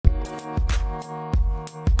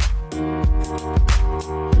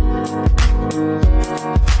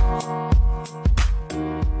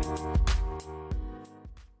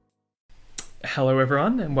Hello,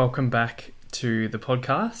 everyone, and welcome back to the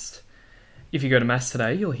podcast. If you go to Mass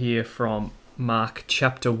today, you'll hear from Mark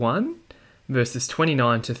chapter 1, verses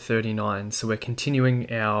 29 to 39. So we're continuing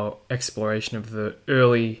our exploration of the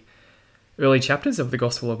early chapters of the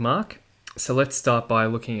Gospel of Mark. So let's start by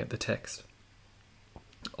looking at the text.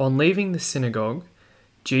 On leaving the synagogue,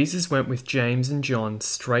 Jesus went with James and John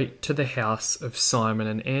straight to the house of Simon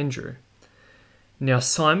and Andrew. Now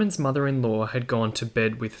Simon's mother-in-law had gone to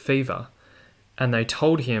bed with fever, and they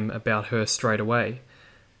told him about her straight away.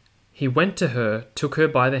 He went to her, took her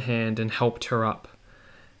by the hand, and helped her up.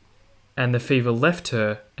 And the fever left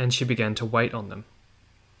her, and she began to wait on them.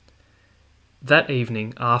 That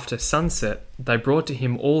evening, after sunset, they brought to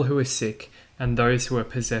him all who were sick and those who were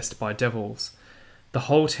possessed by devils. The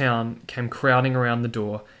whole town came crowding around the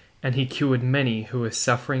door, and he cured many who were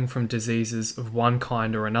suffering from diseases of one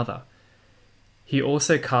kind or another. He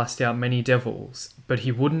also cast out many devils, but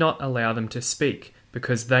he would not allow them to speak,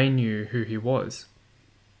 because they knew who he was.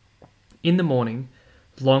 In the morning,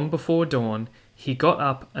 long before dawn, he got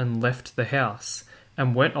up and left the house,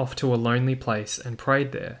 and went off to a lonely place and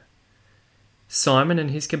prayed there. Simon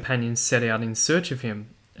and his companions set out in search of him,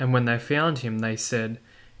 and when they found him, they said,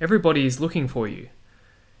 "Everybody is looking for you."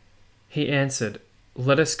 He answered,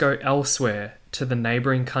 "Let us go elsewhere to the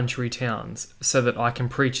neighboring country towns, so that I can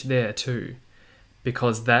preach there too,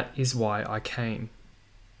 because that is why I came."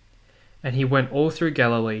 And he went all through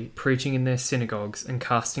Galilee, preaching in their synagogues and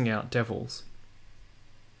casting out devils.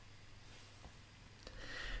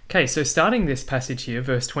 Okay, so starting this passage here,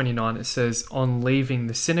 verse 29, it says, on leaving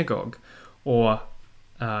the synagogue, or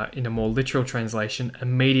in a more literal translation,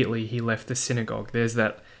 immediately he left the synagogue. There's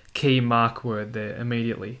that key mark word there,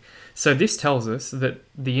 immediately. So this tells us that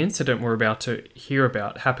the incident we're about to hear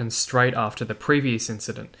about happened straight after the previous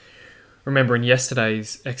incident. Remember, in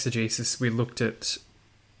yesterday's exegesis, we looked at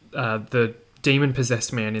the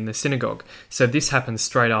demon-possessed man in the synagogue. So this happens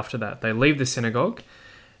straight after that. They leave the synagogue,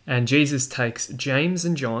 and Jesus takes James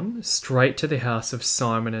and John straight to the house of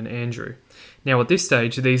Simon and Andrew. Now, at this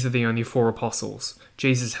stage, these are the only 4 apostles.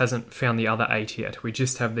 Jesus hasn't found the other 8 yet. We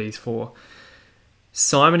just have these 4.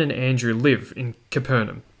 Simon and Andrew live in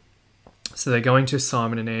Capernaum. So they're going to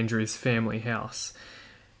Simon and Andrew's family house.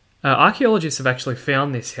 Archaeologists have actually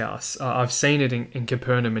found this house. I've seen it in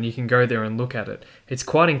Capernaum, and you can go there and look at it. It's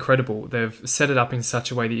quite incredible. They've set it up in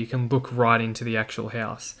such a way that you can look right into the actual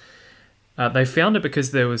house. They found it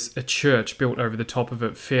because there was a church built over the top of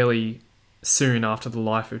it fairly soon after the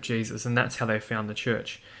life of Jesus, and that's how they found the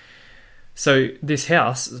church. So this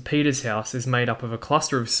house, Peter's house, is made up of a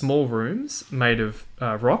cluster of small rooms made of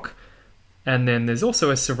rock, and then there's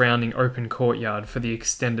also a surrounding open courtyard for the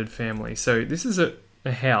extended family. So this is a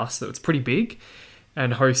house that was pretty big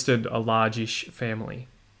and hosted a largish family.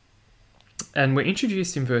 And we're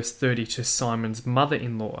introduced in verse 30 to Simon's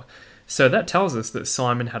mother-in-law. So that tells us that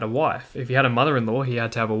Simon had a wife. If he had a mother-in-law, he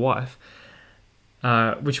had to have a wife,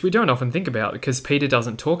 which we don't often think about because Peter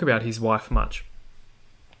doesn't talk about his wife much.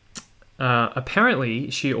 Apparently,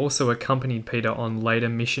 she also accompanied Peter on later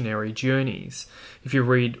missionary journeys. If you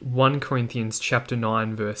read 1 Corinthians chapter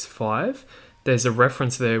 9, verse 5, there's a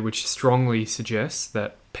reference there which strongly suggests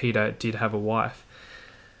that Peter did have a wife.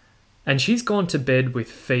 And she's gone to bed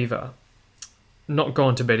with fever. Not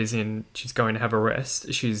gone to bed as in she's going to have a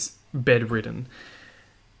rest. She's bedridden.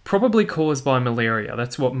 Probably caused by malaria.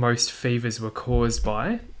 That's what most fevers were caused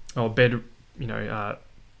by. Or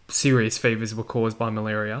serious fevers were caused by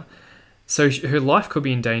malaria. So her life could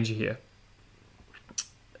be in danger here.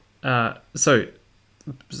 So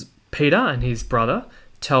Peter and his brother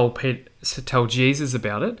tell Jesus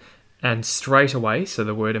about it, and straight away, so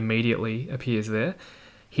the word immediately appears there,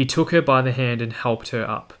 he took her by the hand and helped her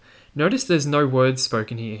up. Notice there's no words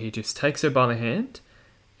spoken here. He just takes her by the hand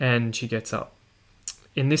and she gets up.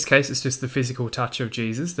 In this case, it's just the physical touch of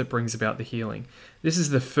Jesus that brings about the healing. This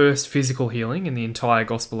is the first physical healing in the entire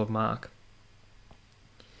Gospel of Mark.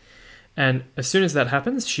 And as soon as that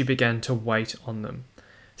happens, she began to wait on them.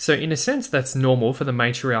 So in a sense, that's normal for the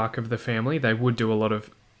matriarch of the family. They would do a lot of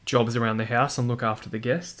jobs around the house and look after the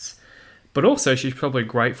guests. But also, she's probably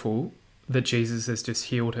grateful that Jesus has just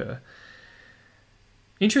healed her.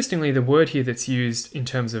 Interestingly, the word here that's used in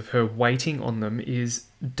terms of her waiting on them is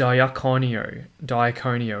diakonio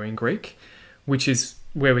in Greek, which is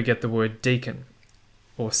where we get the word deacon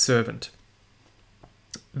or servant.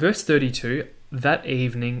 Verse 32, that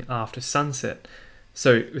evening after sunset.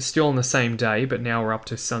 So it was still on the same day, but now we're up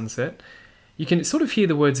to sunset. You can sort of hear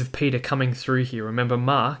the words of Peter coming through here. Remember,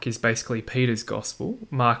 Mark is basically Peter's gospel.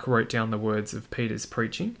 Mark wrote down the words of Peter's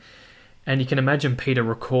preaching. And you can imagine Peter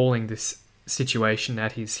recalling this situation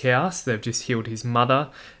at his house. They've just healed his mother,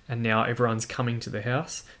 and now everyone's coming to the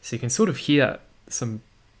house. So you can sort of hear some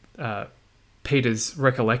Peter's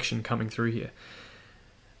recollection coming through here.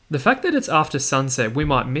 The fact that it's after sunset, we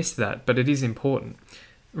might miss that, but it is important.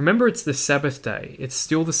 Remember, it's the Sabbath day. It's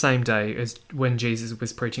still the same day as when Jesus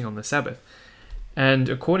was preaching on the Sabbath. And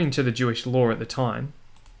according to the Jewish law at the time,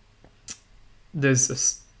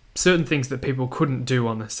 there's certain things that people couldn't do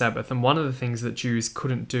on the Sabbath. And one of the things that Jews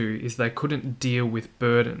couldn't do is they couldn't deal with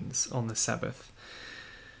burdens on the Sabbath.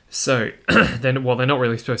 So, they're not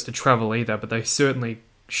really supposed to travel either, but they certainly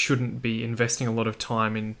shouldn't be investing a lot of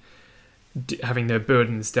time in having their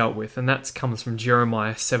burdens dealt with. And that comes from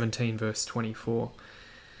Jeremiah 17, verse 24.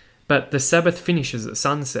 But the Sabbath finishes at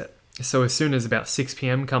sunset. So as soon as about 6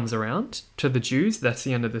 p.m. comes around to the Jews, that's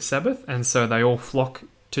the end of the Sabbath. And so they all flock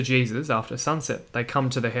to Jesus after sunset. They come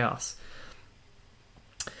to the house.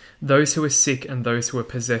 Those who are sick and those who are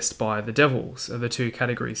possessed by the devils are the two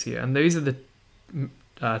categories here. And these are the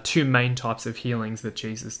two main types of healings that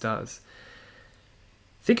Jesus does.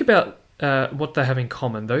 Think about what they have in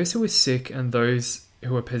common. Those who are sick and those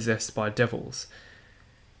who are possessed by devils.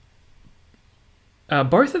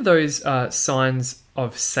 Both of those are signs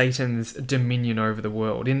of Satan's dominion over the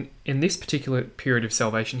world. In this particular period of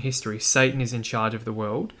salvation history, Satan is in charge of the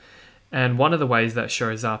world, and one of the ways that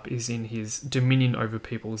shows up is in his dominion over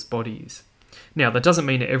people's bodies. Now, that doesn't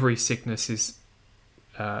mean every sickness is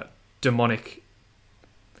demonic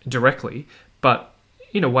directly, but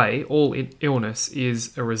in a way, all illness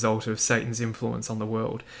is a result of Satan's influence on the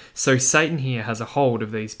world. So Satan here has a hold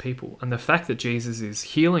of these people, and the fact that Jesus is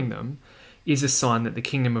healing them is a sign that the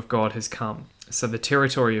kingdom of God has come. So the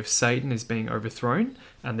territory of Satan is being overthrown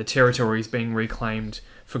and the territory is being reclaimed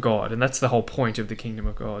for God. And that's the whole point of the kingdom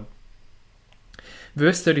of God.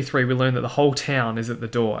 Verse 33, we learn that the whole town is at the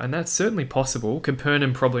door. And that's certainly possible.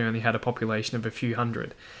 Capernaum probably only had a population of a few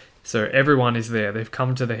hundred. So everyone is there. They've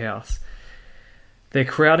come to the house. They're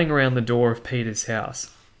crowding around the door of Peter's house.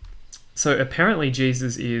 So apparently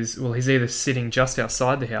Jesus he's either sitting just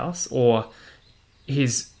outside the house or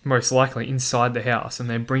he's most likely inside the house, and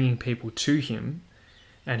they're bringing people to him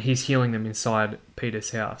and he's healing them inside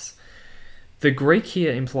Peter's house. The Greek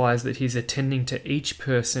here implies that he's attending to each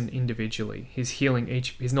person individually.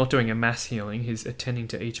 He's not doing a mass healing, he's attending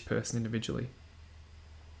to each person individually.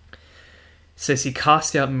 It says he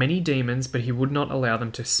cast out many demons, but he would not allow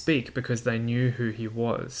them to speak because they knew who he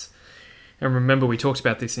was. And remember, we talked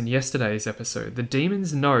about this in yesterday's episode. The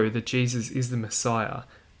demons know that Jesus is the Messiah,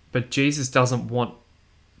 but Jesus doesn't want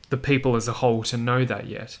the people as a whole to know that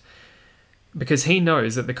yet. Because he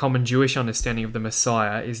knows that the common Jewish understanding of the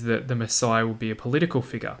Messiah is that the Messiah will be a political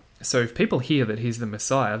figure. So if people hear that he's the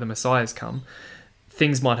Messiah's come,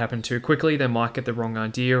 things might happen too quickly. They might get the wrong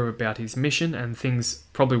idea about his mission, and things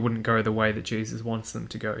probably wouldn't go the way that Jesus wants them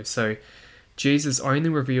to go. So Jesus only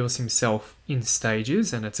reveals himself in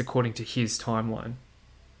stages, and it's according to his timeline.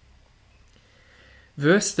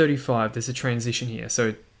 Verse 35, there's a transition here.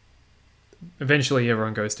 So eventually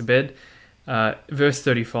everyone goes to bed. Verse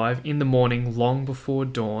 35, in the morning, long before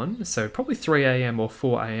dawn, so probably 3 a.m. or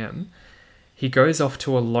 4 a.m., he goes off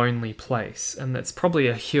to a lonely place, and that's probably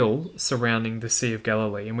a hill surrounding the Sea of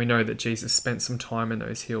Galilee, and we know that Jesus spent some time in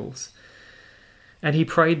those hills. And he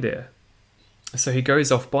prayed there. So he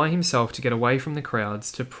goes off by himself to get away from the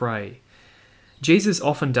crowds to pray. Jesus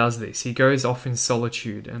often does this. He goes off in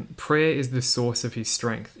solitude, and prayer is the source of his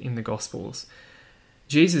strength in the Gospels.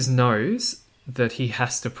 Jesus knows that he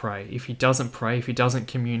has to pray. If he doesn't pray, if he doesn't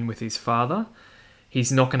commune with his Father,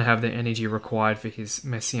 he's not going to have the energy required for his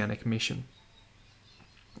messianic mission.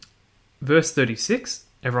 Verse 36,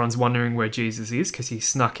 everyone's wondering where Jesus is because he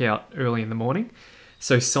snuck out early in the morning.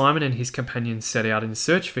 So Simon and his companions set out in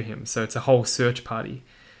search for him. So it's a whole search party.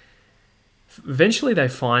 Eventually they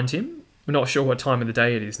find him. We're not sure what time of the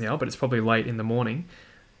day it is now, but it's probably late in the morning.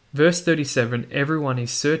 Verse 37, everyone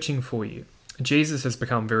is searching for you. Jesus has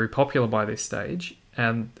become very popular by this stage,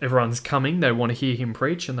 and everyone's coming. They want to hear him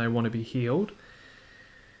preach and they want to be healed.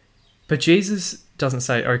 But Jesus doesn't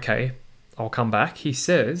say, okay, I'll come back. He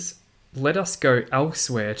says, let us go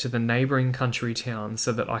elsewhere to the neighboring country towns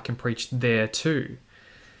so that I can preach there too.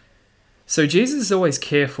 So Jesus is always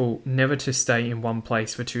careful never to stay in one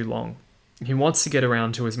place for too long. He wants to get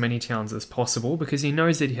around to as many towns as possible because he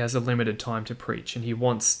knows that he has a limited time to preach, and he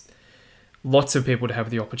wants lots of people to have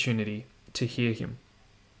the opportunity to hear him.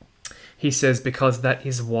 He says, because that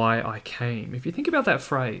is why I came. If you think about that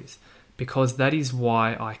phrase, because that is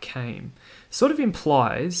why I came, sort of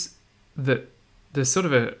implies that there's sort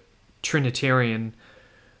of a Trinitarian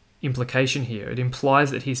implication here. It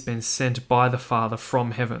implies that he's been sent by the Father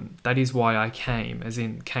from heaven. That is why I came, as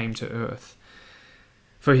in came to earth.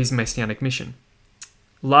 for his messianic mission.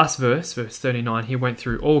 Last verse 39, he went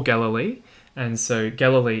through all Galilee, and so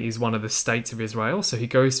Galilee is one of the states of Israel, so he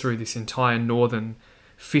goes through this entire northern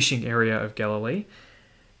fishing area of Galilee,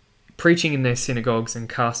 preaching in their synagogues and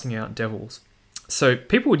casting out devils. So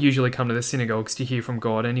people would usually come to the synagogues to hear from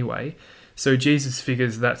God anyway, so Jesus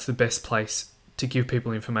figures that's the best place to give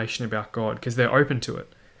people information about God because they're open to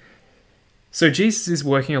it. So Jesus is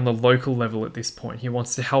working on the local level at this point. He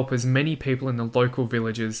wants to help as many people in the local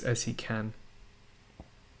villages as he can.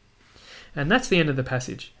 And that's the end of the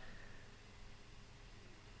passage.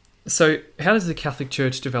 So how does the Catholic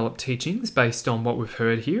Church develop teachings based on what we've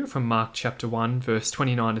heard here from Mark chapter 1, verse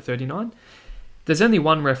 29 to 39? There's only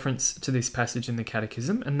one reference to this passage in the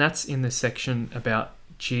Catechism, and that's in the section about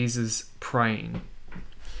Jesus praying.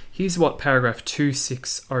 Here's what paragraph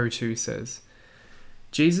 2602 says.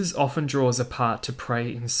 Jesus often draws apart to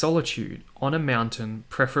pray in solitude on a mountain,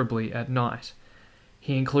 preferably at night.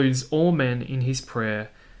 He includes all men in his prayer,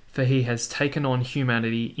 for he has taken on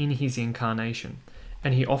humanity in his incarnation,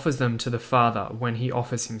 and he offers them to the Father when he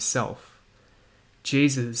offers himself.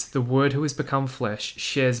 Jesus, the Word who has become flesh,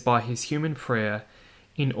 shares by his human prayer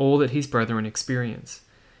in all that his brethren experience.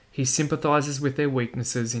 He sympathizes with their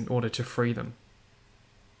weaknesses in order to free them.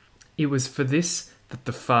 It was for this that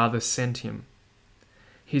the Father sent him.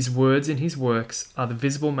 His words and his works are the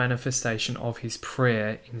visible manifestation of his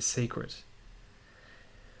prayer in secret.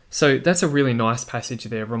 So that's a really nice passage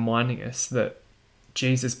there, reminding us that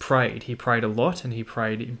Jesus prayed. He prayed a lot and he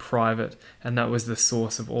prayed in private, and that was the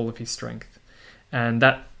source of all of his strength. And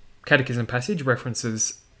that catechism passage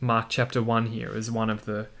references Mark chapter 1 here as one of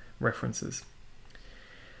the references.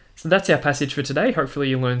 So that's our passage for today. Hopefully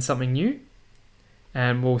you learned something new,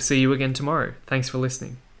 and we'll see you again tomorrow. Thanks for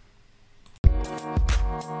listening.